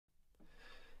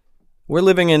We're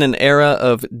living in an era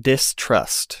of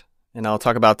distrust, and I'll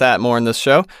talk about that more in this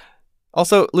show.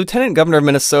 Also, Lieutenant Governor of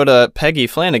Minnesota Peggy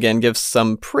Flanagan gives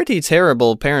some pretty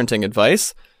terrible parenting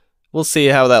advice. We'll see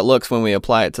how that looks when we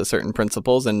apply it to certain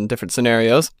principles in different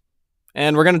scenarios.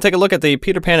 And we're going to take a look at the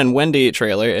Peter Pan and Wendy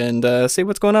trailer and see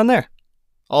what's going on there.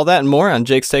 All that and more on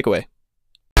Jake's Takeaway.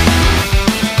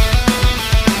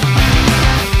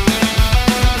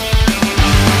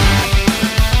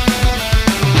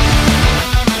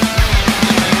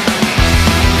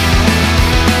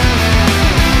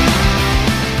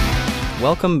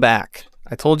 Welcome back.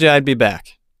 I told you I'd be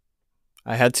back.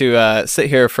 I had to sit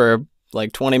here for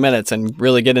like 20 minutes and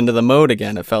really get into the mode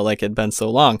again. It felt like it'd been so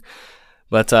long.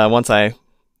 But once I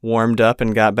warmed up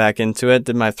and got back into it,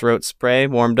 did my throat spray,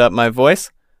 warmed up my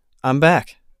voice, I'm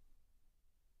back.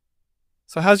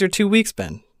 So how's your 2 weeks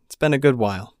been? It's been a good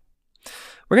while.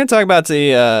 We're going to talk about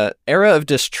the era of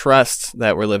distrust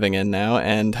that we're living in now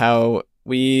and how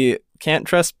we can't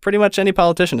trust pretty much any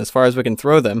politician as far as we can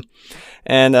throw them.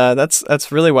 And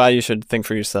that's really why you should think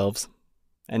for yourselves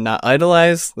and not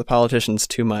idolize the politicians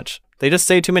too much. They just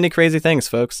say too many crazy things,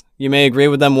 folks. You may agree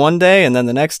with them one day, and then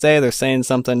the next day they're saying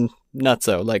something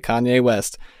nutso, like Kanye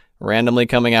West randomly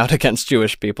coming out against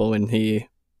Jewish people when he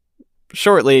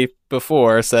shortly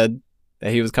before said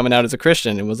that he was coming out as a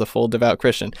Christian and was a full devout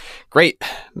Christian. Great.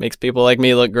 Makes people like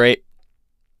me look great.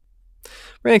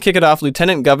 We're going to kick it off.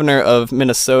 Lieutenant Governor of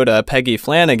Minnesota, Peggy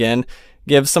Flanagan,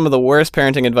 gives some of the worst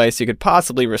parenting advice you could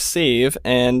possibly receive,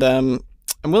 and I'm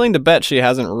willing to bet she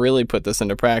hasn't really put this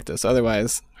into practice.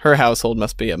 Otherwise, her household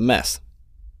must be a mess.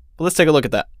 But let's take a look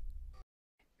at that.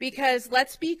 Because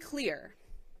let's be clear,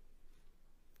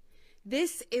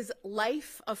 this is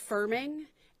life-affirming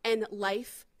and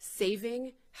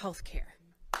life-saving healthcare.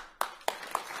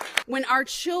 When our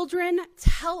children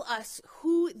tell us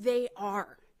who they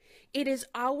are, it is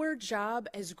our job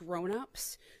as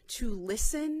grown-ups to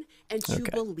listen and to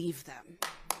believe them.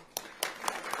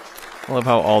 I love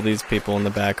how all these people in the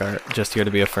back are just here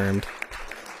to be affirmed.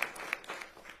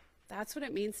 That's what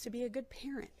it means to be a good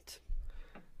parent.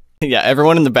 Yeah,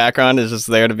 everyone in the background is just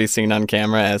there to be seen on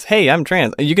camera as, hey, I'm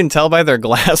trans. You can tell by their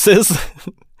glasses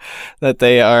that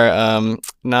they are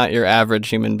not your average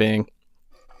human being.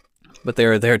 But they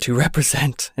are there to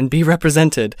represent and be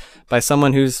represented by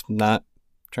someone who's not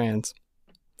trans.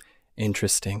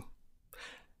 Interesting.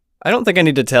 I don't think I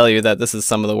need to tell you that this is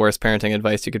some of the worst parenting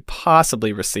advice you could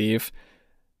possibly receive.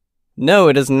 No,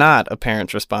 it is not a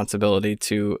parent's responsibility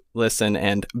to listen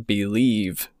and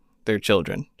believe their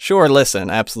children. Sure, listen,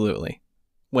 absolutely.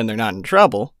 When they're not in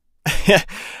trouble.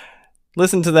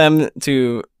 Listen to them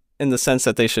in the sense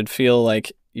that they should feel like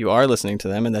you are listening to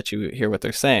them and that you hear what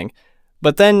they're saying.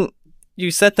 But then you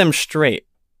set them straight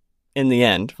in the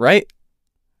end, right?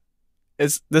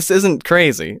 This isn't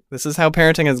crazy. This is how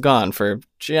parenting has gone for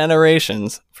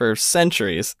generations, for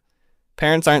centuries.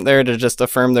 Parents aren't there to just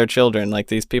affirm their children like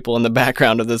these people in the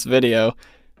background of this video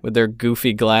with their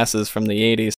goofy glasses from the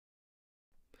 80s.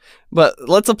 But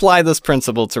let's apply this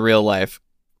principle to real life.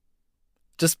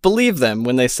 Just believe them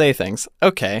when they say things.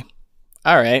 Okay.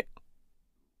 All right.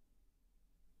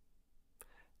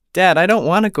 Dad, I don't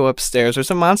want to go upstairs.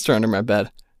 There's a monster under my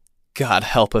bed. God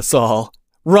help us all.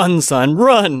 Run, son,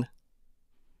 run!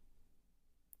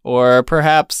 Or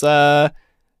perhaps, Dad,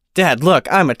 look,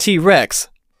 I'm a T-Rex.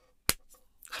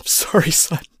 I'm sorry,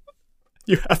 son.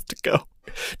 You have to go.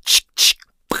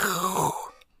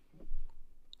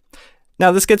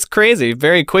 Now, this gets crazy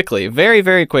very quickly, very,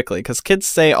 very quickly, because kids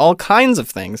say all kinds of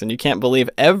things, and you can't believe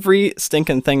every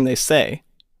stinking thing they say.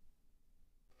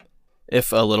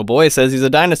 If a little boy says he's a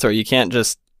dinosaur, you can't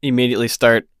just immediately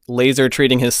start laser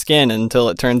treating his skin until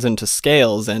it turns into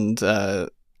scales and,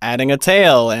 adding a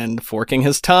tail and forking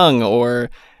his tongue,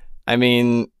 or, I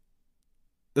mean,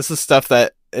 this is stuff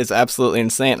that is absolutely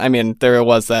insane. I mean, there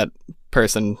was that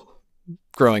person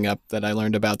growing up that I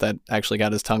learned about that actually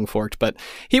got his tongue forked, but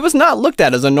he was not looked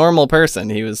at as a normal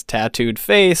person. He was tattooed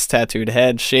face, tattooed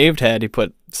head, shaved head. He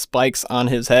put spikes on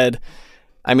his head.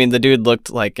 I mean, the dude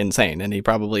looked like insane, and he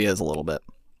probably is a little bit.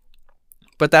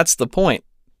 But that's the point.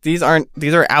 These are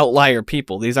outlier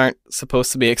people. These aren't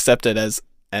supposed to be accepted as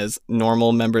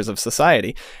normal members of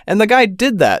society. And the guy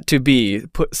did that to be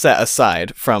set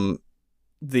aside from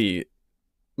the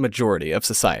majority of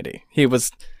society. He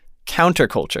was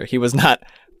counterculture. He was not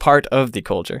part of the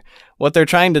culture. What they're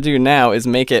trying to do now is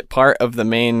make it part of the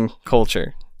main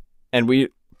culture. And we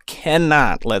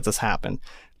cannot let this happen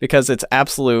because it's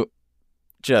absolute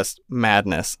just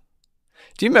madness.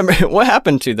 Do you remember what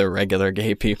happened to the regular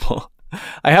gay people?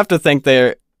 I have to think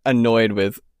they're annoyed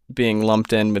with being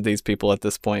lumped in with these people at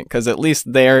this point, because at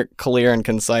least they're clear and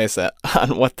concise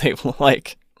on what they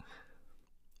like.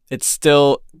 it's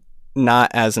still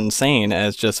not as insane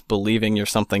as just believing you're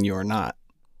something you're not.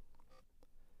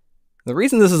 The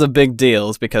reason this is a big deal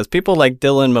is because people like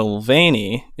Dylan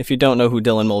Mulvaney, if you don't know who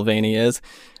Dylan Mulvaney is,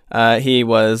 he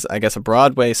was, I guess, a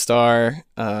Broadway star.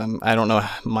 I don't know,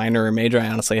 minor or major. I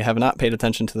honestly have not paid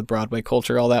attention to the Broadway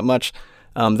culture all that much,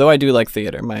 though I do like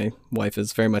theater. My wife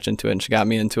is very much into it, and she got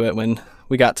me into it when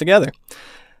we got together.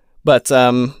 But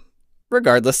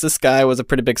regardless, this guy was a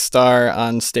pretty big star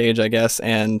on stage, I guess,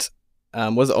 and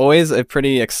was always a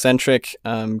pretty eccentric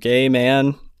gay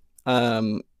man.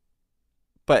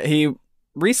 But he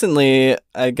recently,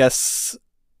 I guess,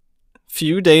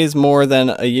 few days more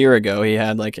than a year ago, he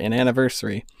had like an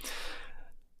anniversary.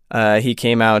 He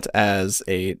came out as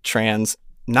a trans,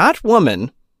 not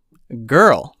woman,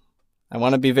 girl. I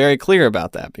want to be very clear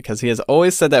about that because he has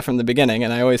always said that from the beginning,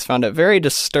 and I always found it very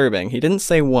disturbing. He didn't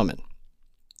say woman.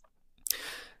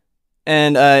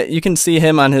 And you can see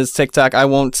him on his TikTok. I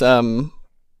won't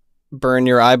burn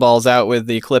your eyeballs out with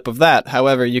the clip of that.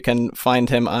 However, you can find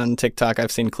him on TikTok.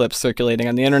 I've seen clips circulating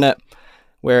on the internet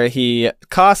where he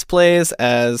cosplays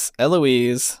as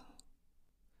Eloise,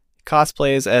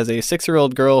 cosplays as a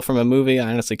 6-year-old girl from a movie. I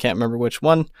honestly can't remember which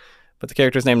one, but the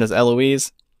character's name is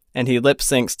Eloise, and he lip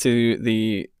syncs to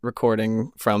the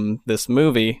recording from this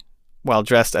movie while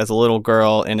dressed as a little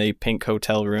girl in a pink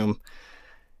hotel room.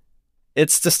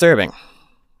 It's disturbing,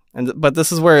 but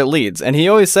this is where it leads. And he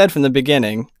always said from the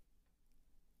beginning,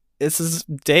 this is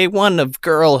day one of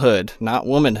girlhood, not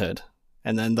womanhood.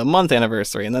 And then the month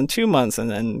anniversary, and then 2 months, and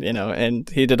then, you know, and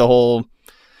he did a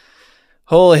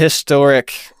whole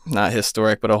historic, not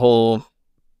historic, but a whole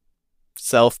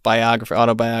self-biography,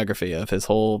 autobiography of his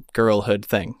whole girlhood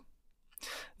thing.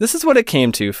 This is what it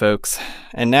came to, folks.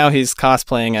 And now he's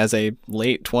cosplaying as a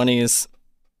late 20s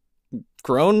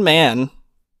grown man,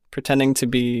 pretending to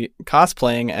be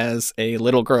cosplaying as a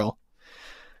little girl.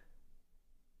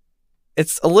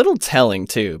 It's a little telling,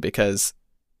 too, because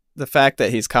the fact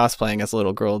that he's cosplaying as a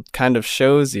little girl kind of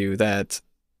shows you that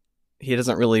he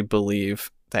doesn't really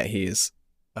believe that he's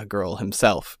a girl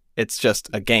himself. It's just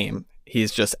a game.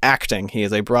 He's just acting. He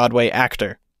is a Broadway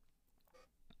actor.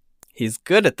 He's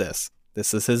good at this.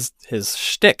 This is his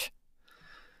shtick.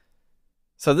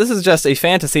 So this is just a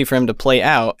fantasy for him to play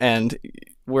out, and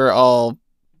we're all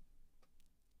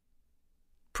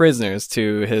prisoners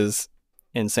to his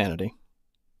insanity.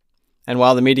 And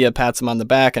while the media pats him on the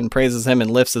back and praises him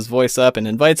and lifts his voice up and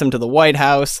invites him to the White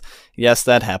House, yes,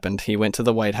 that happened. He went to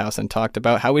the White House and talked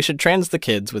about how we should trans the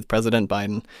kids with President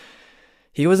Biden.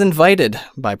 He was invited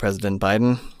by President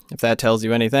Biden, if that tells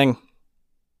you anything.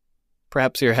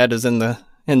 Perhaps your head is in the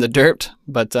dirt,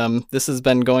 but this has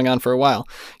been going on for a while.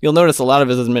 You'll notice a lot of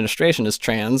his administration is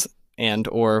trans and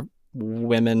or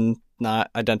women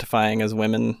not identifying as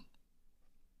women.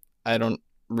 I don't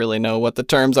really know what the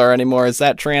terms are anymore. Is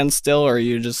that trans still, or are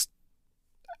you just...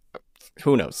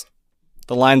 Who knows?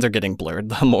 The lines are getting blurred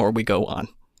the more we go on.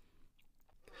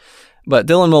 But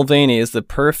Dylan Mulvaney is the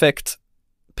perfect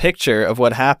picture of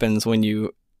what happens when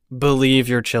you believe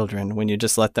your children, when you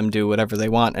just let them do whatever they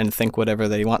want and think whatever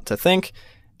they want to think,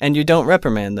 and you don't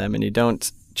reprimand them, and you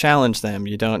don't challenge them,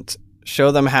 you don't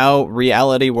show them how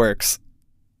reality works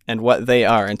and what they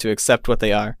are, and to accept what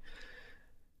they are.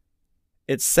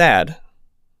 It's sad.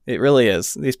 It really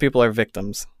is. These people are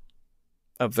victims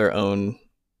of their own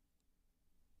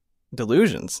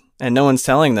delusions, and no one's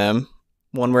telling them,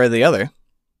 one way or the other,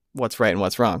 what's right and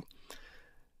what's wrong.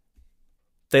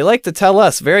 They like to tell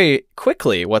us very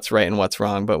quickly what's right and what's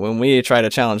wrong, but when we try to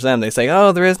challenge them, they say,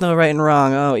 oh, there is no right and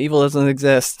wrong, oh, evil doesn't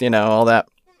exist, you know, all that.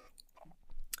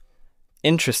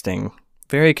 Interesting.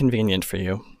 Very convenient for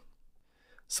you.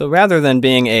 So rather than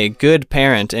being a good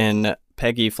parent in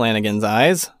Peggy Flanagan's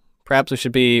eyes, perhaps we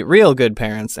should be real good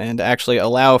parents and actually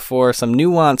allow for some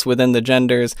nuance within the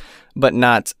genders, but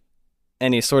not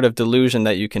any sort of delusion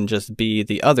that you can just be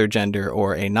the other gender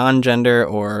or a non-gender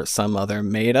or some other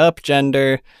made-up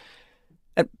gender.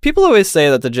 And people always say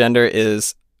that the gender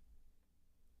is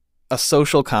a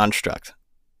social construct.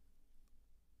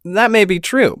 That may be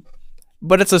true,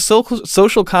 but it's a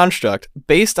social construct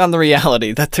based on the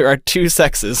reality that there are two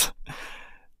sexes.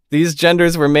 These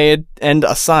genders were made and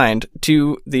assigned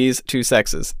to these two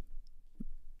sexes.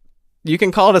 You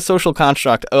can call it a social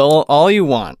construct all you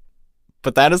want,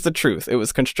 but that is the truth. It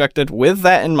was constructed with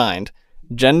that in mind.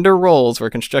 Gender roles were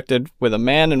constructed with a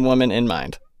man and woman in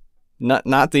mind,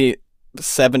 not the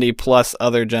 70 plus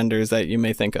other genders that you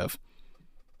may think of.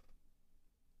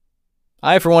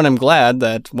 I, for one, am glad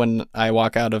that when I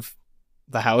walk out of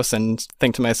the house and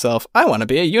think to myself, I want to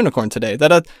be a unicorn today,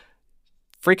 that a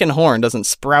freaking horn doesn't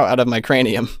sprout out of my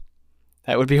cranium.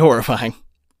 That would be horrifying.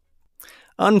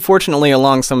 Unfortunately,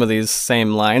 along some of these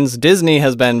same lines, Disney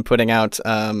has been putting out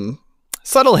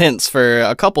subtle hints for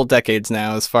a couple decades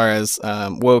now as far as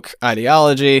woke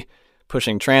ideology,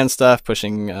 pushing trans stuff,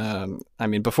 pushing, I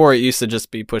mean, before it used to just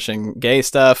be pushing gay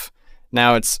stuff.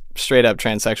 Now it's straight up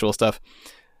transsexual stuff.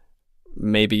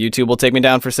 Maybe YouTube will take me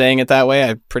down for saying it that way.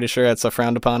 I'm pretty sure that's a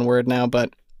frowned upon word now,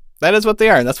 but that is what they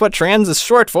are. That's what trans is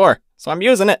short for. So I'm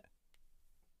using it.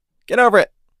 Get over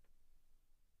it.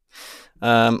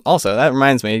 Also, that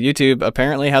reminds me, YouTube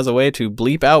apparently has a way to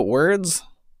bleep out words.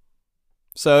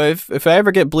 So if I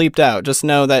ever get bleeped out, just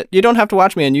know that you don't have to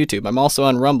watch me on YouTube. I'm also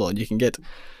on Rumble, and you can get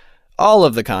all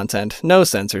of the content. No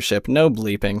censorship, no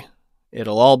bleeping.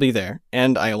 It'll all be there.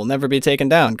 And I will never be taken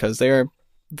down, because they are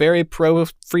very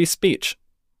pro-free speech.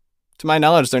 To my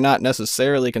knowledge, they're not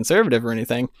necessarily conservative or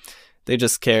anything. They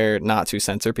just care not to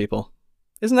censor people.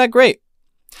 Isn't that great?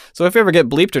 So if you ever get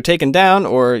bleeped or taken down,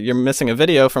 or you're missing a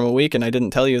video from a week and I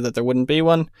didn't tell you that there wouldn't be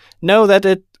one, know that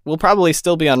it will probably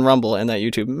still be on Rumble and that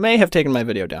YouTube may have taken my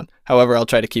video down. However, I'll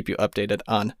try to keep you updated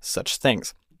on such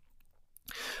things.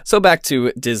 So back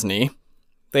to Disney.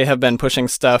 They have been pushing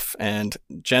stuff and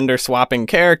gender swapping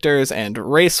characters and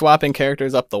race swapping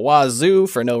characters up the wazoo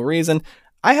for no reason.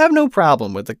 I have no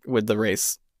problem with the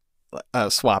race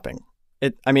swapping.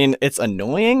 I mean, it's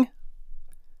annoying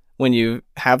when you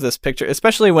have this picture,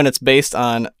 especially when it's based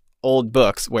on old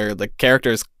books where the character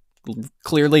is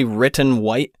clearly written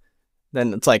white.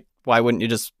 Then it's like, why wouldn't you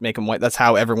just make them white? That's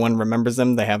how everyone remembers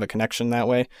them. They have a connection that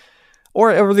way.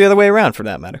 Or the other way around, for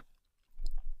that matter.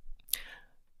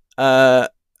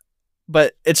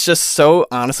 But it's just so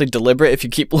honestly deliberate. If you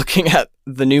keep looking at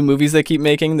the new movies they keep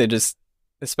making, they just,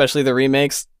 especially the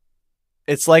remakes,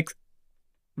 it's like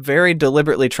very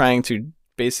deliberately trying to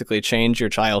basically change your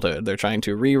childhood. They're trying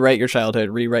to rewrite your childhood,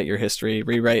 rewrite your history,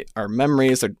 rewrite our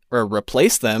memories, or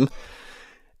replace them.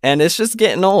 And it's just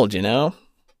getting old, you know?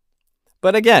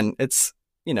 But again, it's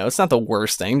not the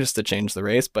worst thing just to change the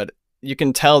race, but you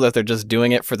can tell that they're just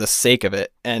doing it for the sake of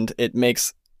it, and it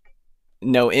makes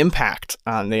no impact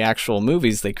on the actual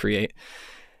movies they create.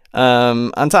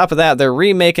 On top of that, they're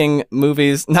remaking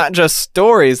movies, not just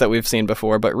stories that we've seen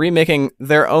before, but remaking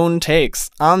their own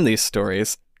takes on these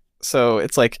stories. So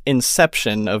it's like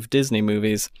Inception of Disney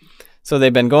movies. So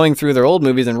they've been going through their old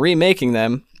movies and remaking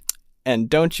them. And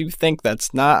don't you think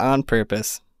that's not on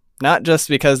purpose? Not just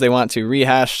because they want to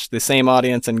rehash the same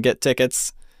audience and get ticket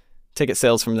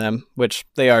sales from them, which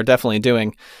they are definitely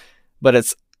doing, but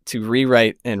it's to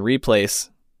rewrite and replace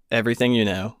everything you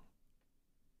know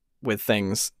with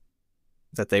things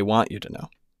that they want you to know.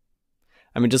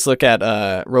 I mean, just look at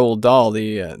Roald Dahl,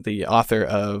 the author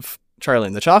of Charlie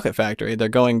and the Chocolate Factory. They're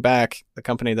going back, the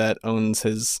company that owns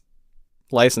his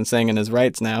licensing and his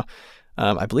rights now.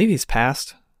 I believe he's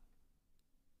passed.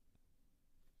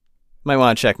 Might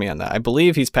want to check me on that. I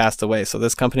believe he's passed away, so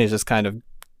this company is just kind of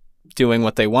doing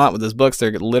what they want with his books.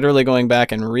 They're literally going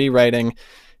back and rewriting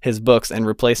his books and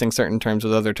replacing certain terms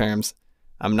with other terms.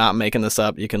 I'm not making this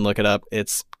up. You can look it up.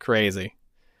 It's crazy.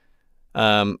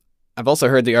 I've also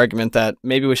heard the argument that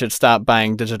maybe we should stop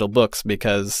buying digital books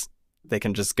because they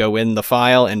can just go in the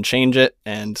file and change it,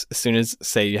 and as soon as,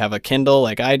 say, you have a Kindle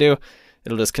like I do,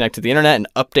 it'll just connect to the internet and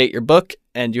update your book,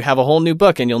 and you have a whole new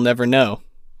book and you'll never know.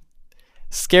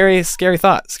 Scary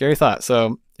thought.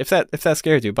 So if that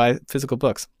scares you, buy physical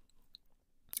books.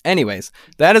 Anyways,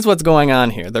 that is what's going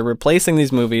on here. They're replacing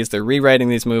these movies. They're rewriting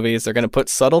these movies. They're going to put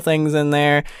subtle things in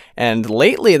there. And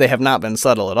lately, they have not been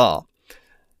subtle at all.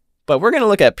 But we're going to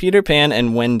look at Peter Pan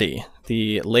and Wendy,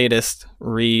 the latest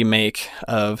remake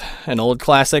of an old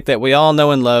classic that we all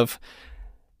know and love,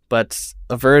 but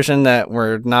a version that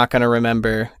we're not going to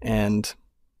remember and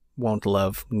won't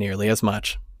love nearly as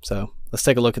much. So let's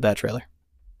take a look at that trailer.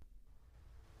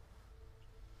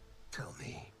 Tell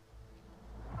me,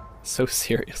 So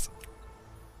serious.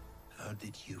 how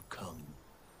did you come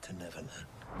to Neverland?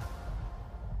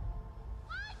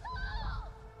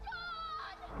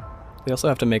 They also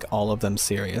have to make all of them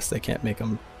serious. They can't make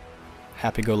them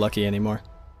happy-go-lucky anymore.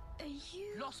 Are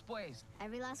you Lost boys.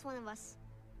 every last one of us?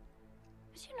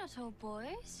 But you're not all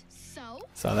boys. So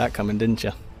Saw that coming, didn't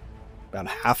you? About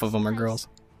half of them are girls.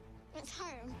 it's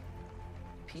home.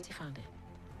 Peter found it.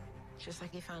 Just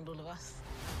like he found all of us.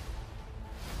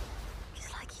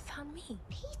 Just like he found me.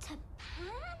 Peter Pan?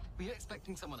 Were you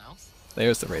expecting someone else?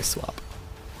 There's the race swap.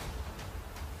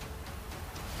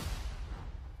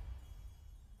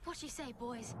 What do you say,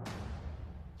 boys?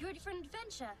 You ready for an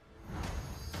adventure?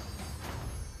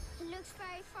 It looks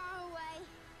very far away.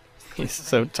 He's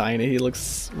so tiny. He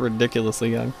looks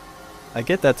ridiculously young. I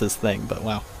get that's his thing, but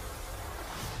wow.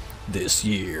 This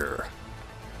year.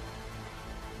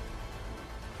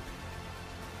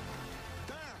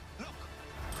 Dad!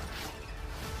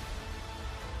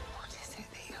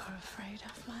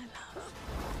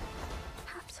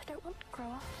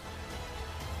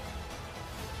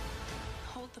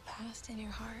 put the past in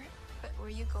your heart, but where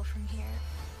you go from here,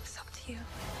 it's up to you.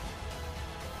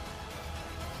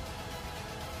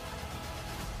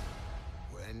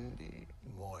 Wendy,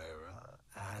 Moira,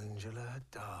 Angela,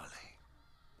 darling.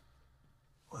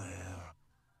 Where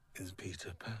is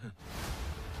Peter Pan?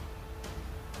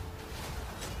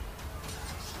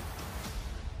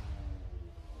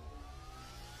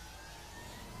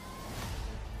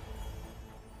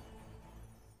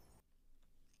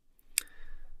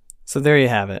 So there you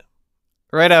have it.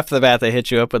 Right off the bat, they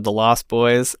hit you up with the Lost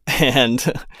Boys, and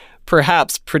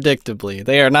perhaps predictably,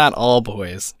 they are not all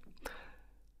boys.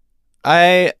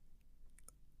 I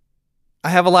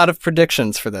have a lot of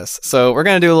predictions for this. So we're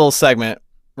going to do a little segment.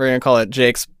 We're going to call it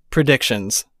Jake's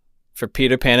Predictions for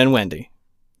Peter Pan and Wendy.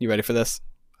 You ready for this?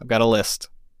 I've got a list.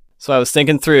 So I was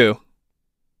thinking through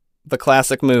the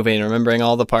classic movie and remembering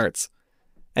all the parts,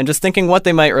 and just thinking what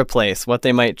they might replace, what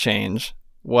they might change,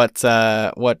 what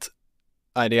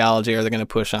ideology are they going to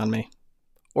push on me,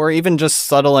 or even just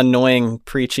subtle, annoying,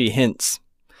 preachy hints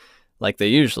like they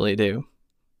usually do.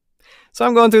 So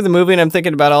I'm going through the movie and I'm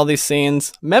thinking about all these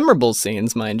scenes, memorable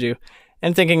scenes, mind you,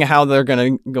 and thinking how they're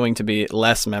going to be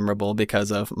less memorable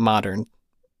because of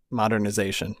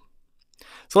modernization.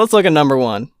 So let's look at number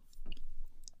 1.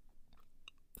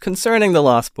 Concerning the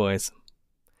Lost Boys,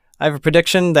 I have a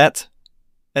prediction that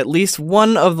at least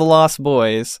one of the Lost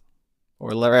Boys, or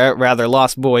rather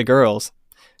Lost Boy girls,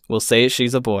 will say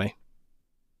she's a boy.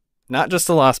 Not just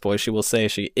a Lost Boy, she will say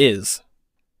she is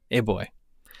a boy.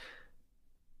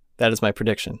 That is my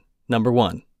prediction. Number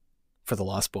 1 for the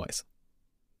Lost Boys.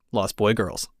 Lost Boy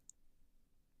girls.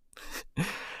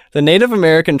 The Native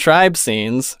American tribe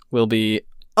scenes will be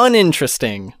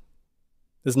uninteresting.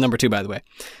 This is number 2, by the way.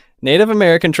 Native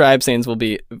American tribe scenes will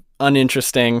be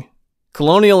uninteresting.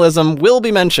 Colonialism will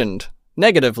be mentioned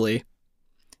negatively.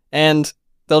 And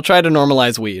they'll try to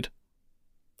normalize weed.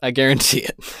 I guarantee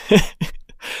it.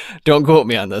 Don't quote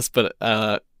me on this, but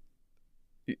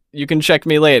you can check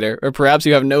me later. Or perhaps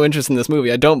you have no interest in this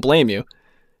movie. I don't blame you.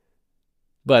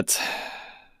 But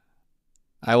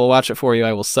I will watch it for you.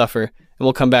 I will suffer. And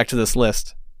we'll come back to this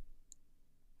list.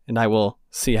 And I will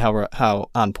see how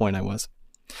on point I was.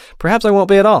 Perhaps I won't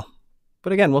be at all.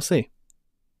 But again, we'll see.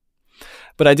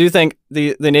 But I do think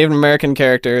the Native American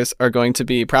characters are going to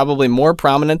be probably more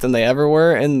prominent than they ever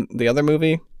were in the other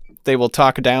movie. They will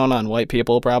talk down on white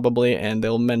people probably, and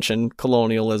they'll mention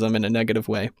colonialism in a negative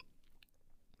way.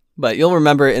 But you'll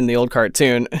remember in the old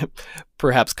cartoon,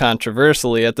 perhaps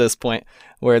controversially at this point,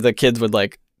 where the kids would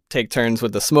like take turns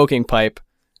with the smoking pipe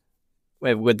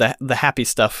with the happy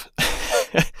stuff.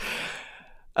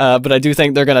 But I do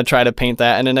think they're going to try to paint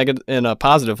that in a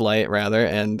positive light, rather,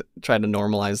 and try to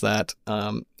normalize that,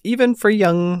 even for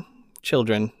young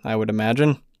children, I would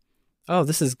imagine. Oh,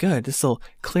 this is good. This will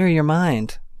clear your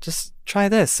mind. Just try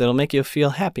this. It'll make you feel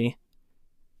happy.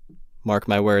 Mark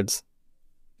my words.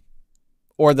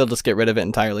 Or they'll just get rid of it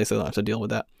entirely so they don't have to deal with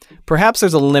that. Perhaps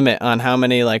there's a limit on how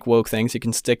many like woke things you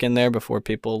can stick in there before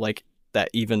people like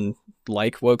that even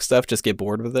like woke stuff just get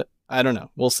bored with it. I don't know.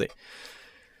 We'll see.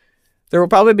 There will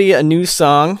probably be a new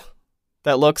song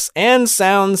that looks and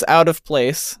sounds out of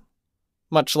place,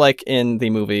 much like in the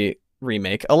movie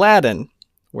remake Aladdin,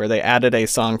 where they added a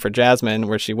song for Jasmine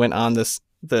where she went on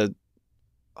the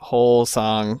whole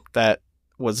song that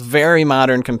was very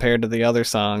modern compared to the other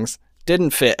songs,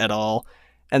 didn't fit at all,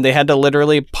 and they had to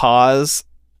literally pause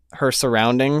her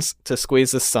surroundings to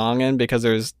squeeze this song in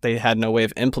because they had no way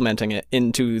of implementing it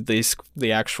into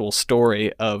the actual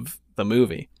story of the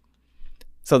movie.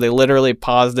 So they literally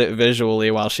paused it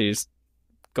visually while she's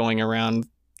going around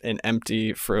an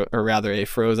empty, or rather a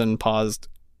frozen, paused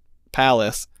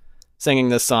palace, singing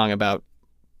this song about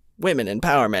women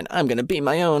empowerment. I'm going to be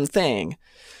my own thing.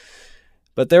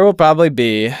 But there will probably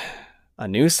be a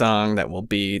new song that will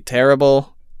be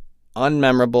terrible,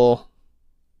 unmemorable,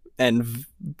 and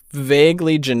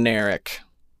vaguely generic.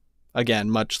 Again,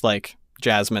 much like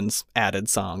Jasmine's added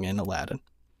song in Aladdin.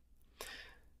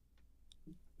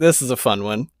 This is a fun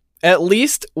one. At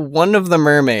least one of the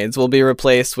mermaids will be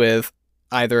replaced with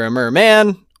either a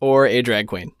merman or a drag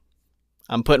queen.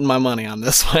 I'm putting my money on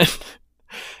this one.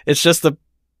 It's just the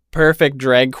perfect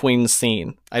drag queen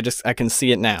scene. I can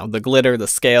see it now. The glitter, the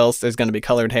scales, there's going to be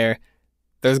colored hair.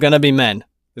 There's going to be men.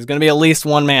 There's going to be at least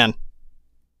one man.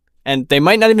 And they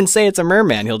might not even say it's a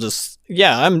merman. He'll just,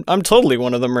 yeah, I'm totally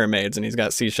one of the mermaids. And he's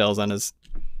got seashells on his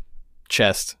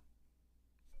chest.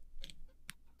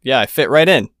 Yeah, I fit right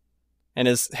in. And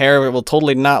his hair will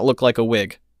totally not look like a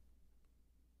wig.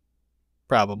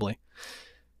 Probably.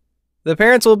 The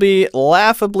parents will be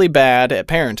laughably bad at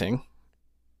parenting.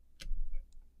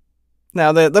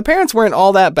 Now, the parents weren't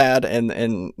all that bad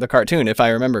in the cartoon, if I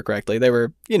remember correctly. They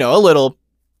were, a little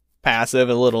passive,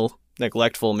 a little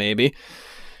neglectful, maybe.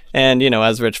 And,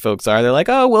 as rich folks are, they're like,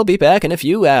 oh, we'll be back in a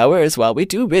few hours while we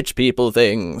do rich people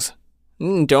things.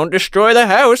 Don't destroy the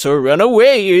house or run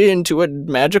away into a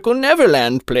magical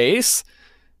Neverland place.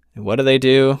 And what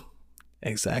do?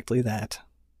 Exactly that.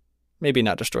 Maybe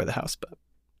not destroy the house,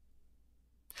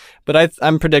 but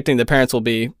I'm predicting the parents will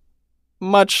be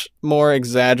much more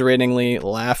exaggeratingly,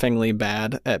 laughingly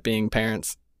bad at being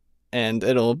parents, and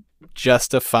it'll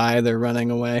justify their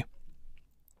running away.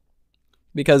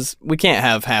 Because we can't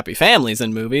have happy families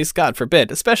in movies, God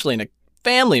forbid, especially in a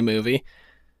family movie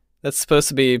that's supposed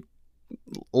to be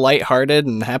lighthearted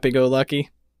and happy-go-lucky.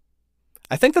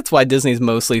 I think that's why Disney's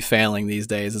mostly failing these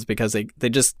days, is because they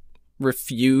just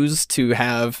refuse to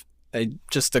have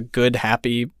just a good,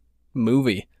 happy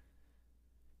movie.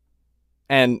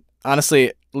 And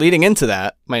honestly, leading into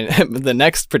that, the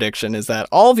next prediction is that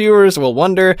all viewers will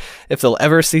wonder if they'll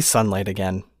ever see sunlight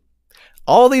again.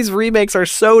 All these remakes are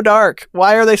so dark.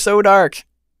 Why are they so dark?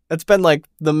 That's been like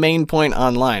the main point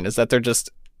online, is that they're just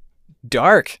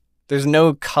dark. There's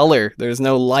no color. There's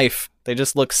no life. They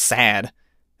just look sad.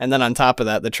 And then on top of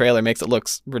that, the trailer makes it look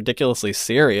ridiculously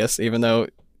serious, even though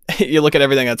you look at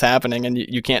everything that's happening and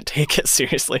you can't take it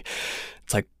seriously.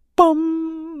 It's like,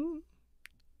 boom,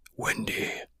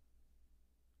 Wendy.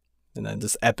 And then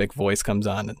this epic voice comes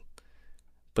on.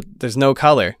 But there's no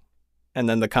color. And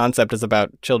then the concept is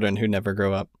about children who never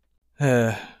grow up.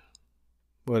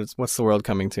 What's the world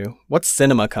coming to? What's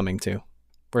cinema coming to?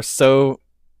 We're so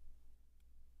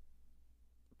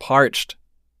parched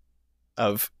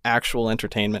of actual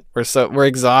entertainment. We're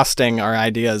exhausting our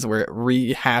ideas. We're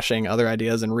rehashing other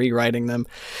ideas and rewriting them.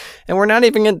 And we're not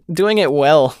even doing it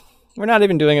well. We're not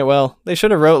even doing it well. They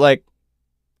should have wrote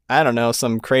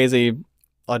some crazy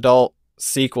adult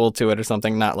sequel to it or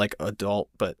something. Not like adult,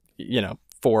 but,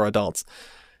 for adults.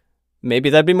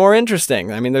 Maybe that'd be more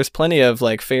interesting. I mean, there's plenty of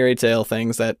fairy tale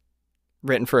things that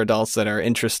written for adults that are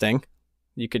interesting.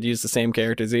 You could use the same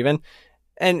characters even.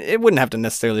 And it wouldn't have to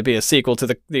necessarily be a sequel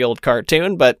to the old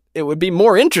cartoon, but it would be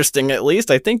more interesting at least.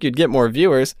 I think you'd get more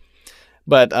viewers.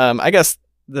 But I guess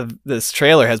this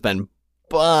trailer has been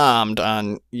bombed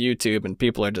on YouTube, and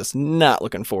people are just not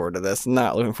looking forward to this.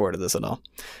 Not looking forward to this at all.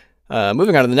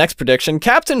 Moving on to the next prediction.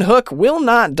 Captain Hook will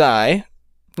not die.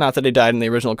 Not that he died in the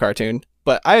original cartoon,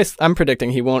 but I'm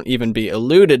predicting he won't even be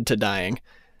alluded to dying.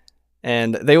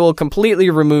 And they will completely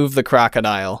remove the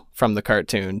crocodile from the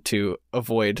cartoon to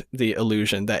avoid the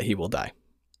illusion that he will die.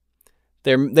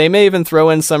 They may even throw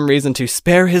in some reason to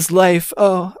spare his life.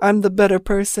 Oh, I'm the better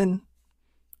person.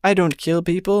 I don't kill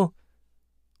people.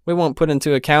 We won't put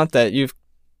into account that you've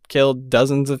killed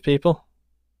dozens of people.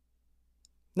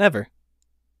 Never.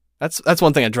 That's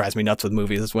one thing that drives me nuts with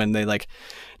movies, is when they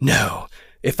no,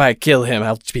 if I kill him,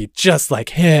 I'll be just like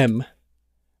him.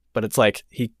 But it's like,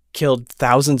 he killed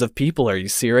thousands of people. Are you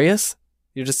serious?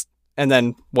 And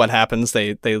then what happens?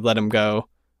 They let him go,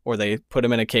 or they put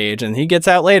him in a cage, and he gets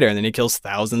out later, and then he kills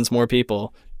thousands more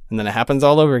people. And then it happens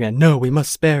all over again. No, we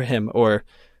must spare him, or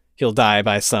he'll die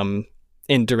by some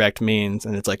indirect means.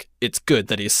 And it's like, it's good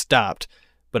that he stopped,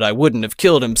 but I wouldn't have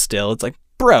killed him still. It's like,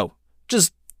 bro,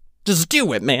 just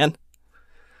do it, man.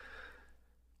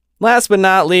 Last but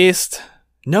not least,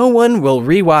 no one will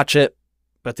rewatch it,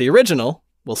 but the original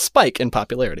will spike in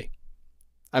popularity.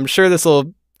 I'm sure this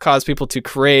will cause people to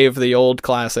crave the old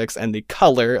classics and the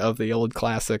color of the old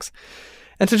classics,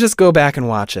 and to just go back and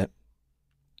watch it.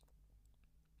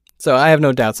 So I have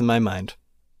no doubts in my mind.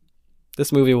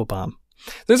 This movie will bomb.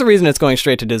 There's a reason it's going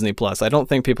straight to Disney Plus. I don't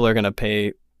think people are going to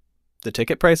pay the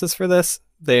ticket prices for this.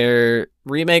 Their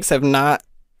remakes have not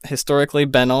historically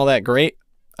been all that great.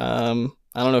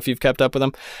 I don't know if you've kept up with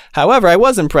them. However, I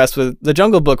was impressed with the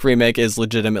Jungle Book remake. Is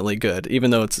legitimately good, even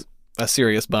though it's a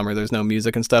serious bummer. There's no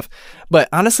music and stuff. But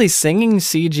honestly, singing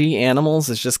CG animals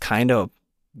is just kind of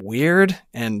weird,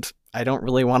 and I don't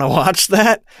really want to watch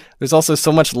that. There's also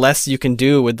so much less you can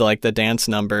do with the dance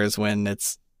numbers when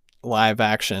it's live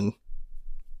action.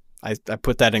 I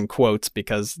put that in quotes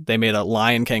because they made a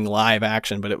Lion King live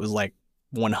action, but it was 100%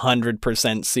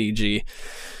 CG.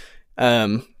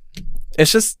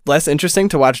 It's just less interesting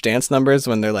to watch dance numbers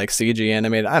when they're CG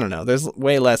animated. I don't know. There's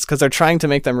way less because they're trying to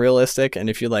make them realistic. And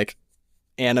if you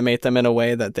animate them in a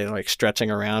way that they're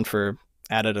stretching around for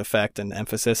added effect and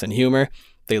emphasis and humor,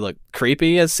 they look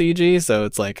creepy as CG. So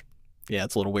it's yeah,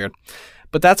 it's a little weird.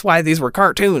 But that's why these were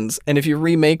cartoons. And if you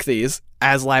remake these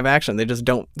as live action, they just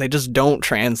don't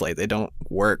translate. They don't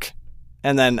work.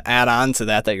 And then add on to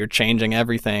that you're changing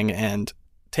everything and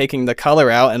taking the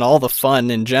color out and all the fun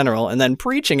in general, and then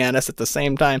preaching at us at the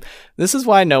same time. This is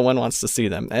why no one wants to see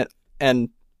them. And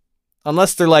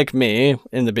unless they're like me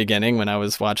in the beginning when I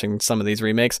was watching some of these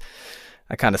remakes,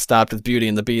 I kind of stopped with Beauty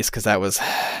and the Beast because that was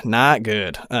not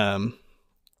good.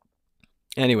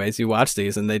 Anyways, you watch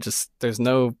these and there's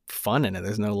no fun in it.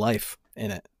 There's no life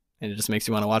in it. And it just makes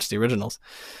you want to watch the originals,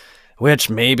 which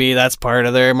maybe that's part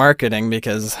of their marketing,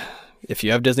 because if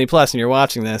you have Disney Plus and you're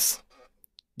watching this,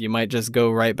 you might just go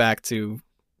right back to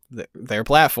their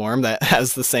platform that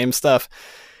has the same stuff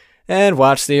and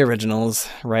watch the originals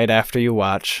right after you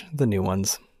watch the new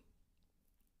ones.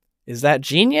 Is that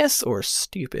genius or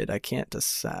stupid? I can't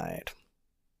decide.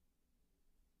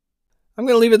 I'm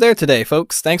going to leave it there today,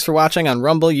 folks. Thanks for watching on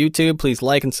Rumble, YouTube. Please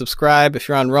like and subscribe. If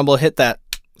you're on Rumble,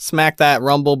 smack that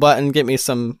Rumble button. Get me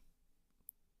some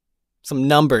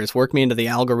numbers. Work me into the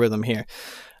algorithm here.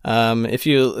 If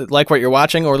you like what you're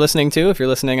watching or listening to, if you're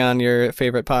listening on your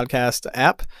favorite podcast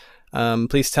app,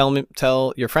 please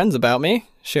tell your friends about me.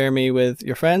 Share me with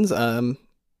your friends.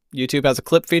 YouTube has a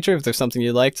clip feature. If there's something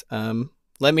you liked,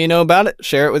 let me know about it.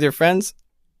 Share it with your friends.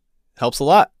 Helps a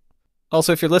lot.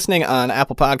 Also, if you're listening on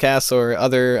Apple Podcasts or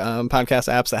other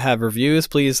podcast apps that have reviews,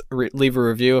 please leave a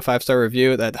review, a 5-star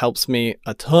review. That helps me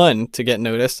a ton to get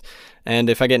noticed. And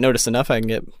if I get noticed enough, I can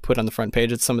get put on the front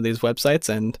page at some of these websites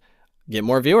and get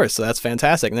more viewers. So that's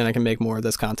fantastic. And then I can make more of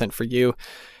this content for you.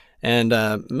 And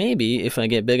maybe if I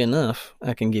get big enough,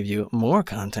 I can give you more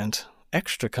content,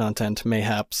 extra content,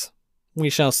 mayhaps. We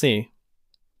shall see.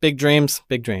 Big dreams,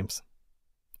 big dreams.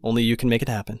 Only you can make it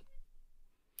happen.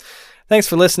 Thanks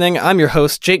for listening. I'm your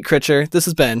host, Jake Critcher. This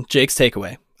has been Jake's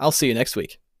Takeaway. I'll see you next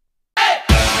week.